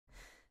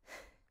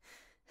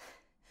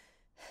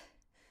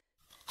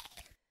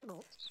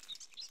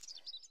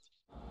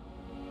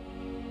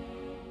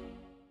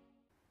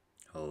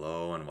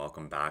Hello and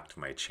welcome back to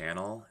my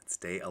channel. It's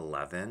day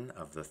 11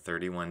 of the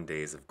 31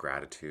 Days of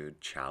Gratitude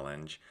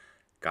Challenge,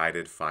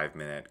 guided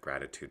 5-minute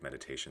gratitude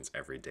meditations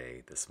every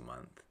day this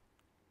month.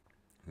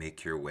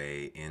 Make your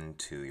way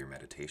into your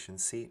meditation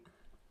seat.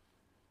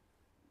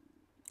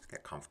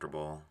 Get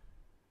comfortable.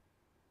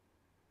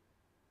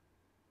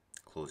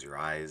 Close your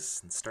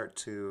eyes and start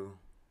to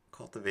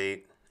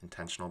cultivate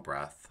intentional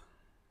breath.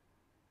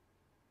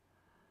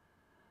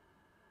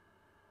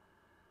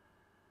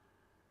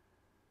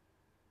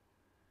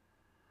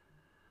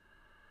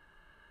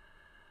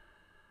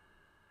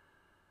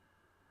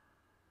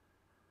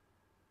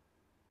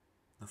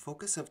 The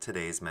focus of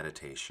today's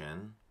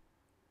meditation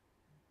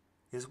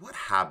is what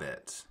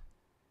habit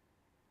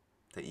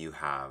that you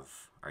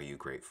have are you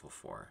grateful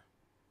for?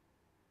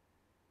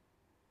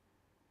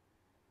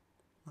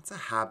 What's a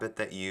habit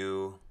that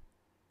you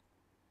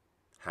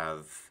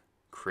have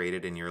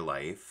created in your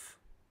life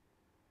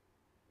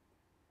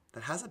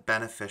that has a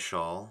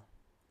beneficial,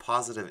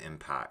 positive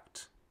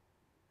impact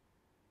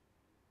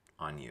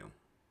on you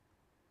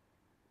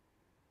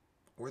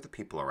or the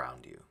people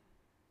around you?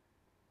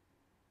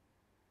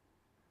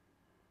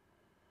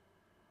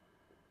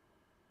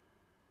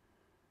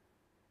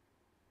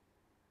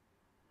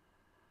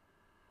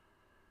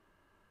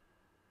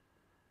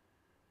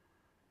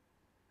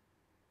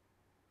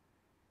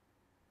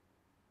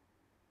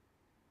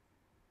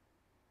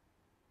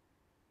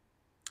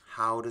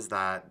 How does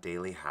that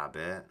daily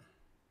habit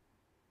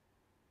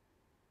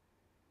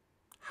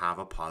have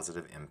a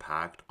positive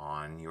impact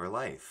on your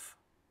life?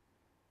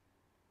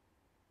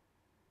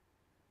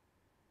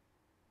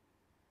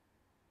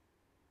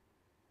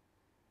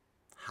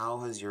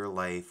 How has your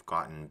life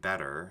gotten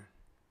better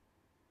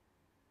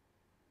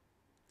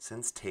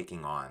since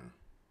taking on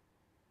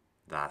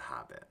that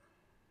habit?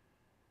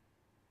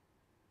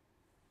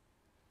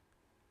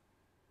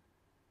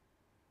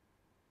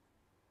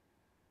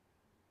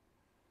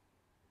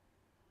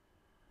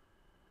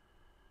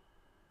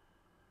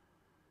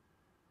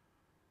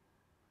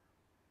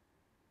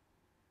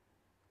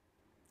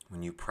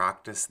 When you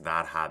practice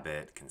that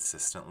habit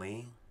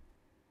consistently,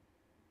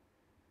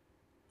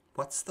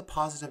 what's the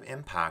positive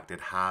impact it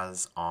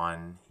has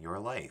on your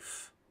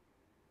life?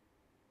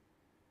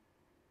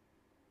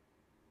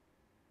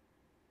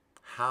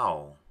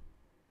 How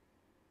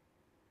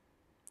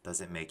does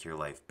it make your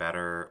life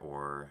better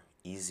or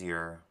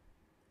easier,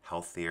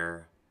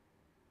 healthier,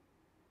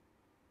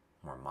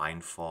 more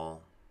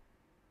mindful?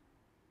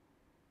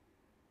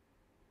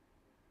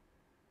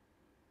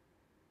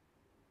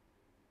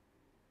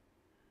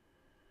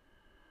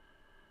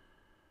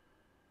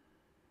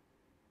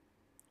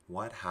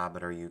 What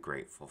habit are you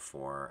grateful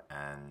for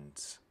and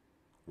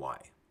why?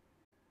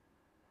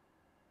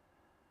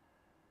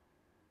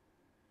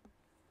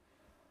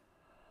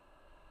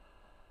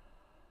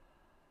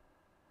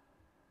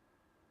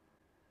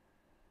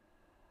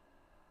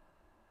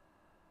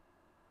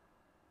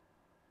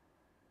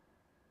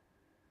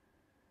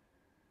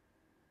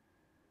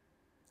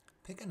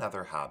 Pick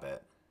another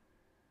habit,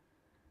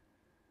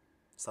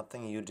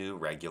 something you do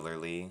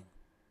regularly,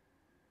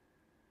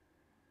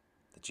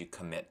 that you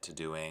commit to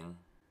doing,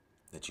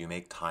 that you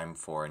make time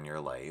for in your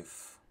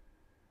life,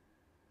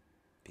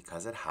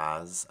 because it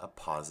has a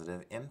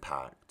positive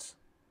impact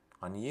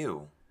on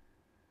you,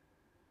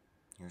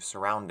 your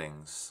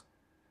surroundings,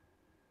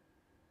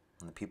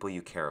 and the people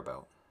you care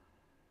about.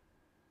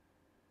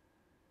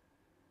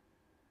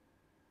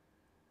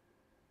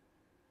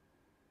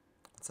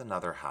 What's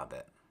another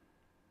habit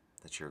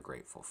that you're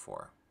grateful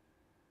for?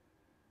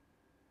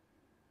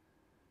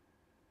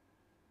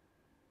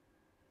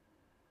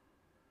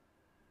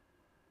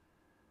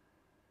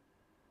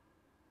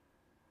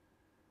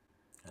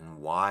 And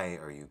why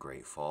are you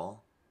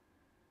grateful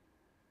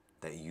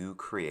that you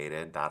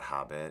created that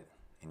habit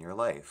in your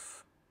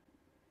life?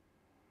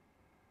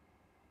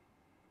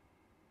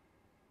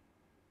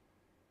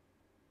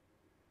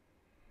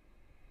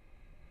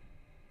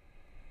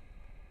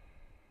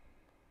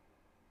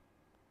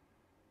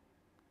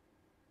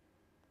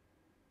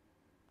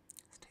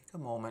 Let's take a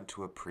moment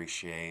to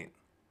appreciate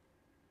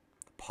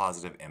the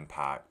positive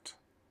impact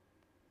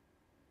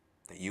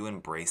that you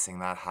embracing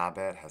that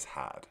habit has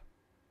had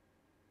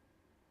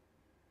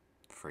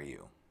for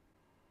you.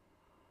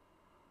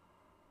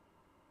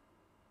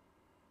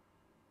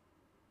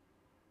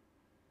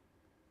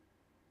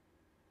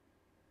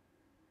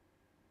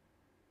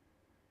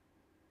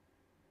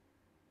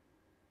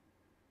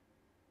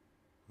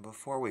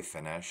 Before we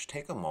finish,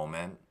 take a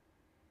moment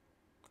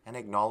and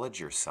acknowledge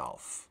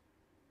yourself.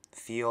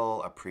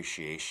 Feel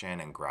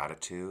appreciation and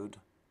gratitude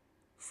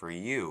for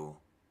you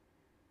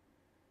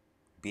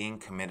being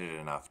committed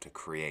enough to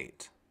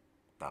create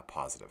that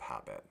positive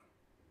habit.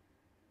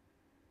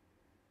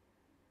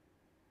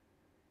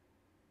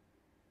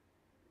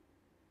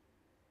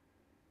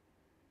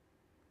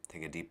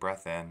 Take a deep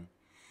breath in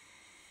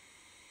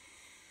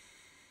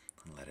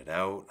and let it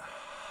out.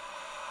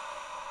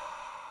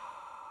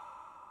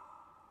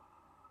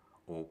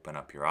 Open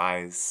up your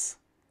eyes.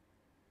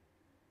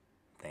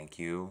 Thank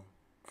you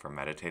for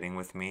meditating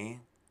with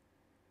me.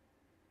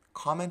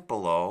 Comment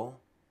below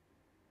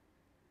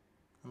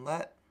and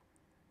let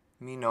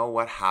me know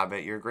what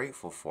habit you're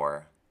grateful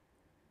for.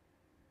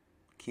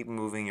 Keep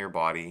moving your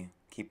body,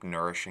 keep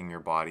nourishing your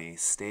body,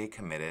 stay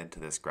committed to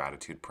this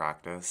gratitude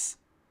practice.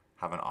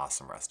 Have an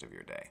awesome rest of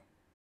your day.